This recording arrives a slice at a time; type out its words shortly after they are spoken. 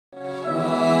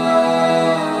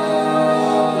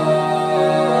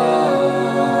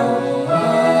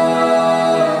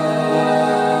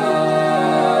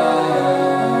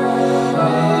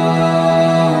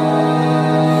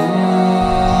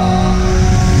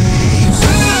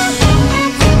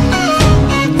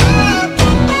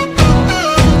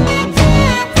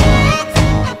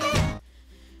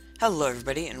Hello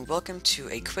everybody, and welcome to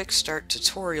a quick start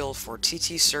tutorial for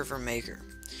TT Server Maker.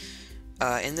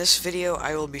 In this video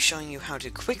I will be showing you how to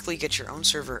quickly get your own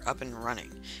server up and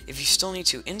running. If you still need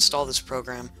to install this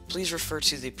program, please refer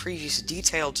to the previous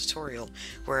detailed tutorial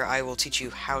where I will teach you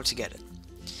how to get it.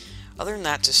 Other than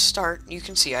that, to start, you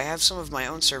can see I have some of my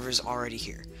own servers already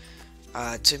here.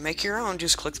 To make your own,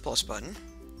 just click the plus button.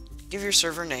 Give your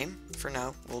server name. For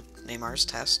now, we'll name ours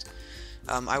Test.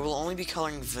 I will only be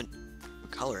covering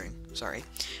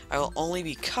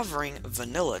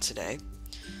vanilla today.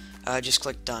 Just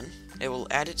click Done. It will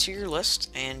add it to your list,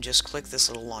 and just click this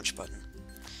little launch button.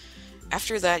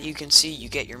 After that, you can see you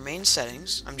get your main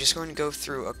settings. I'm just going to go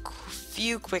through a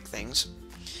few quick things.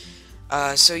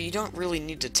 So you don't really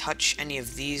need to touch any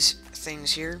of these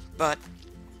things here, but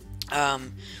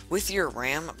with your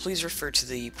RAM, please refer to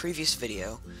the previous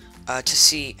video to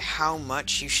see how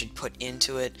much you should put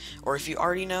into it, or if you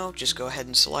already know, just go ahead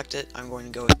and select it. I'm going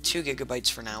to go with 2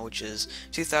 GB for now, which is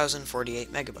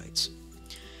 2048 megabytes.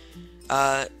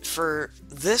 For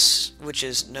this, which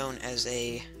is known as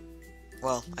a,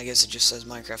 well, I guess it just says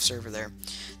Minecraft server there,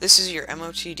 this is your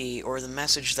MOTD, or the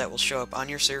message that will show up on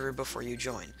your server before you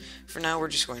join. For now, we're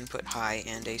just going to put hi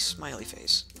and a smiley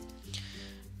face.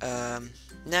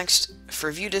 Next,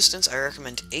 for view distance, I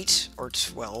recommend 8 or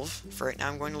 12. For right now,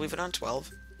 I'm going to leave it on 12.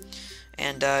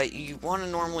 And you want to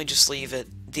normally just leave it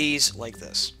these like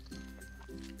this.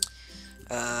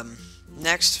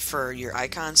 Next, for your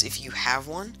icons, if you have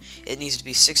one, it needs to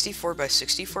be 64 by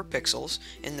 64 pixels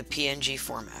in the PNG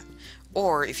format.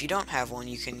 Or, if you don't have one,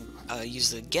 you can use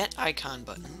the Get Icon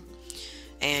button,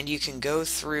 and you can go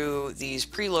through these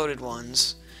preloaded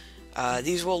ones.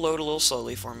 These will load a little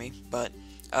slowly for me, but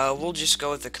we'll just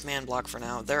go with the command block for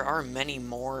now. There are many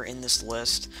more in this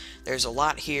list. There's a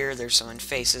lot here. There's some in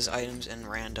faces, items, and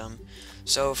random.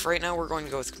 So for right now, we're going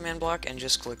to go with command block and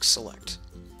just click select.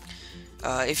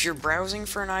 If you're browsing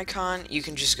for an icon, you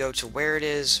can just go to where it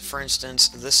is. For instance,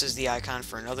 this is the icon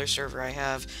for another server I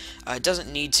have. It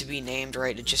doesn't need to be named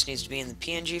right. It just needs to be in the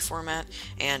PNG format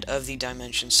and of the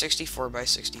dimension 64 by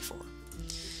 64.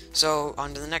 So,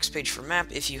 on to the next page for map.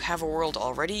 If you have a world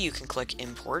already, you can click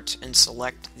import and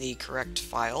select the correct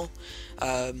file.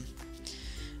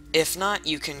 If not,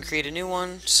 you can create a new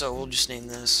one, so we'll just name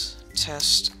this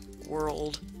test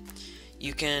world.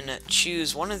 You can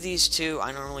choose one of these two.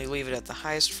 I normally leave it at the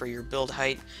highest for your build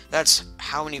height. That's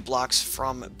how many blocks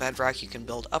from bedrock you can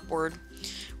build upward.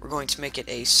 We're going to make it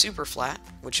a super flat,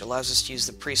 which allows us to use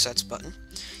the presets button.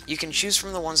 You can choose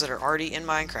from the ones that are already in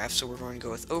Minecraft, so we're going to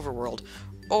go with overworld.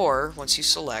 Or, once you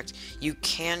select, you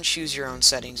can choose your own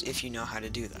settings if you know how to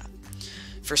do that.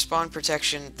 For spawn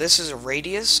protection, this is a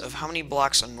radius of how many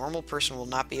blocks a normal person will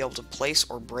not be able to place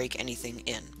or break anything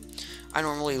in. I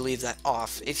normally leave that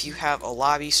off. If you have a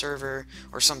lobby server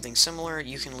or something similar,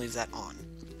 you can leave that on.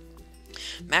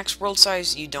 Max world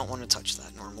size, you don't want to touch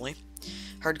that normally.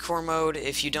 Hardcore mode,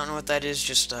 if you don't know what that is,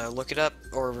 just look it up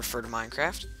or refer to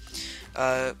Minecraft.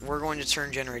 We're going to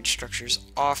turn generate structures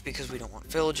off because we don't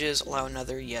want villages. Allow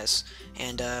another, yes.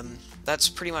 And that's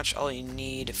pretty much all you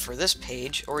need for this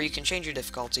page. Or you can change your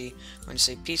difficulty. I'm going to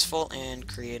say peaceful and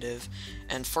creative.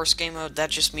 And force game mode,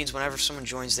 that just means whenever someone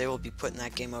joins, they will be put in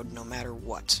that game mode no matter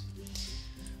what.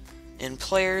 In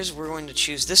players, we're going to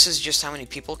choose, this is just how many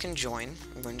people can join.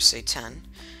 I'm going to say 10.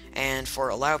 And for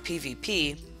allow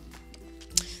PvP,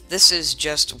 this is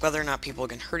just whether or not people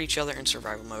can hurt each other in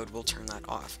survival mode. We'll turn that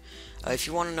off. If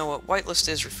you want to know what whitelist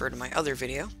is, refer to my other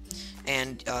video.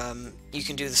 And you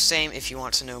can do the same if you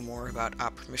want to know more about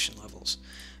op permission levels.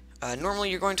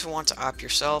 Normally you're going to want to op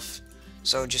yourself,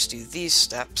 so just do these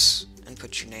steps and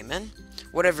put your name in,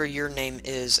 whatever your name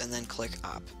is, and then click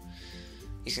op.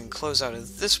 You can close out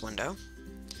of this window.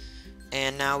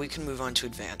 And now we can move on to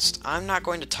advanced. I'm not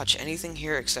going to touch anything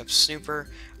here except snooper.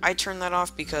 I turn that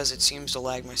off because it seems to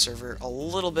lag my server a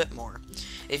little bit more.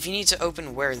 If you need to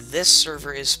open where this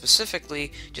server is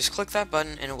specifically, just click that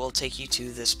button and it will take you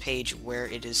to this page where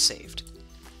it is saved.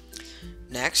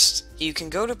 Next, you can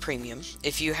go to Premium.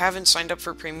 If you haven't signed up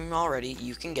for Premium already,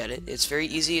 you can get it. It's very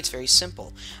easy, it's very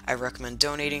simple. I recommend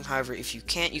donating, however, if you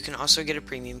can't, you can also get a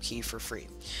Premium key for free.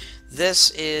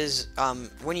 This is,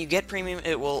 when you get Premium,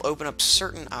 it will open up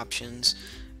certain options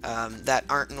that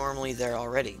aren't normally there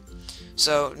already.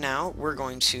 So now we're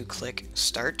going to click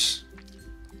Start,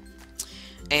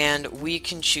 and we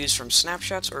can choose from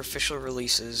snapshots or official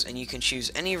releases, and you can choose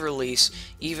any release,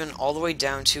 even all the way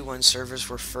down to when servers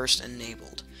were first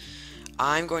enabled.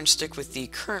 I'm going to stick with the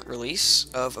current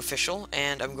release of official,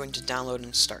 and I'm going to download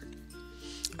and start.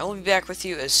 I will be back with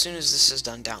you as soon as this is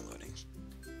done downloading.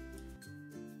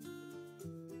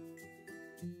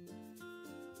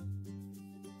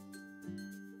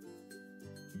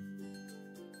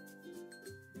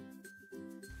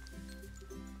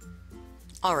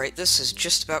 Alright, this is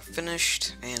just about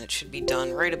finished, and it should be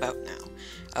done right about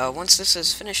now. Once this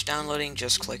is finished downloading,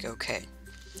 just click OK.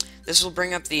 This will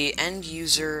bring up the End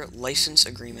User License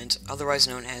Agreement, otherwise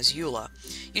known as EULA.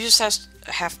 You just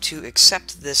have to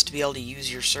accept this to be able to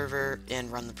use your server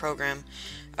and run the program.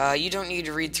 You don't need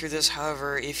to read through this,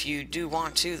 however, if you do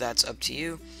want to, that's up to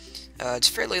you. It's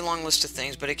a fairly long list of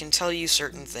things, but it can tell you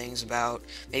certain things about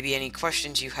maybe any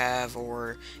questions you have,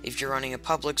 or if you're running a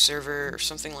public server or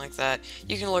something like that.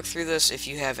 You can look through this if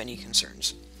you have any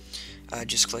concerns.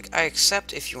 Just click I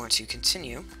accept if you want to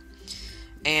continue,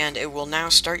 and it will now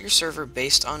start your server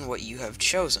based on what you have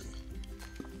chosen.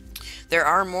 There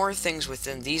are more things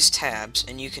within these tabs,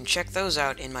 and you can check those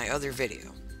out in my other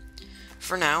video.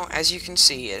 For now, as you can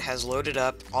see, it has loaded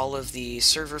up all of the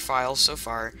server files so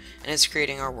far, and it's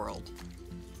creating our world.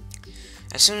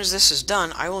 As soon as this is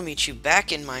done, I will meet you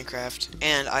back in Minecraft,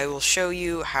 and I will show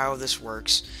you how this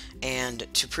works, and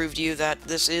to prove to you that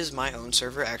this is my own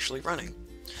server actually running.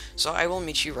 So I will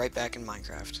meet you right back in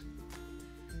Minecraft.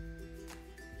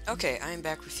 Okay, I am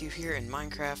back with you here in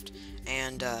Minecraft,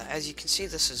 and as you can see,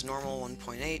 this is normal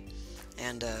 1.8.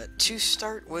 And to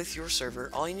start with your server,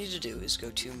 all you need to do is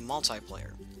go to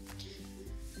multiplayer.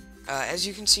 As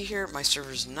you can see here, my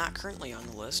server is not currently on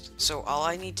the list, so all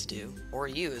I need to do, or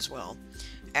you as well,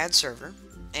 add server,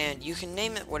 and you can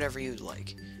name it whatever you'd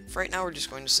like. For right now, we're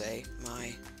just going to say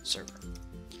my server.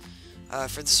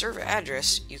 For the server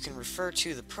address, you can refer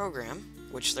to the program,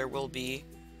 which there will be,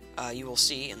 you will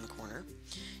see in the corner.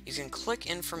 You can click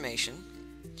information,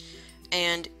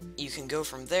 and you can go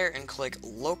from there and click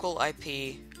local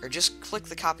IP, or just click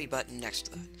the copy button next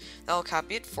to that. That'll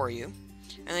copy it for you,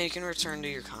 and then you can return to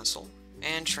your console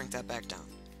and shrink that back down.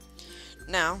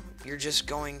 Now, you're just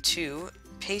going to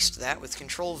paste that with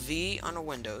Control V on a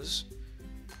Windows.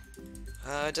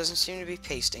 It doesn't seem to be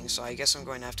pasting, so I guess I'm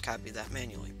going to have to copy that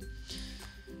manually.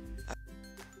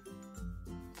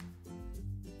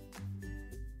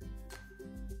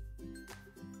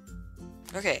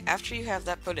 Okay, after you have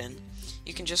that put in,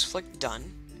 you can just click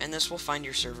Done, and this will find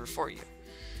your server for you.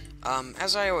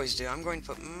 As I always do, I'm going to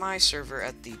put my server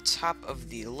at the top of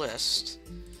the list,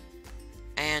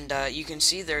 and you can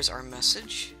see there's our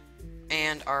message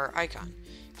and our icon.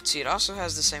 You can see it also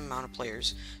has the same amount of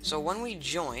players, so when we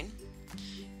join,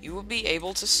 you will be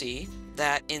able to see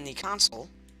that in the console,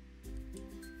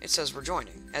 it says we're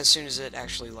joining, as soon as it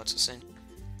actually lets us in.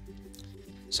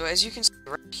 So as you can see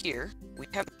right here, we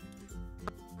have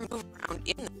move around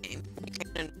in the game. We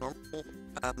can in a normal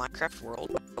Minecraft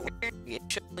world, but it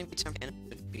should only be something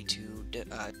and it should be too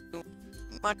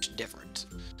much different.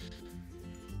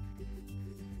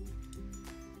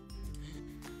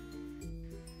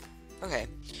 Okay,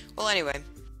 well anyway,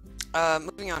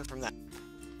 moving on from that.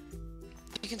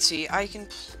 You can see I can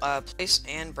place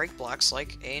and break blocks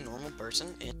like a normal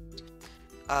person,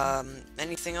 and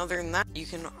anything other than that you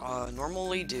can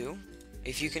normally do.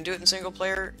 If you can do it in single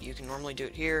player, you can normally do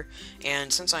it here,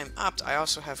 and since I'm opt, I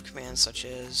also have commands such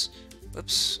as,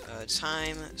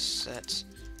 time set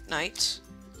night,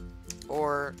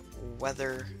 or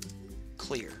weather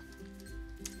clear.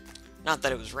 Not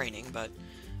that it was raining, but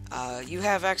you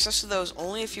have access to those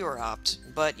only if you are opt,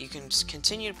 but you can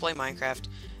continue to play Minecraft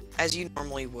as you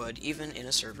normally would, even in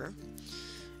a server.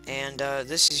 And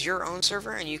this is your own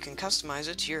server, and you can customize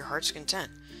it to your heart's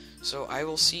content. So I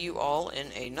will see you all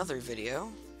in another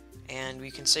video, and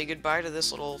we can say goodbye to this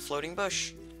little floating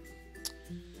bush.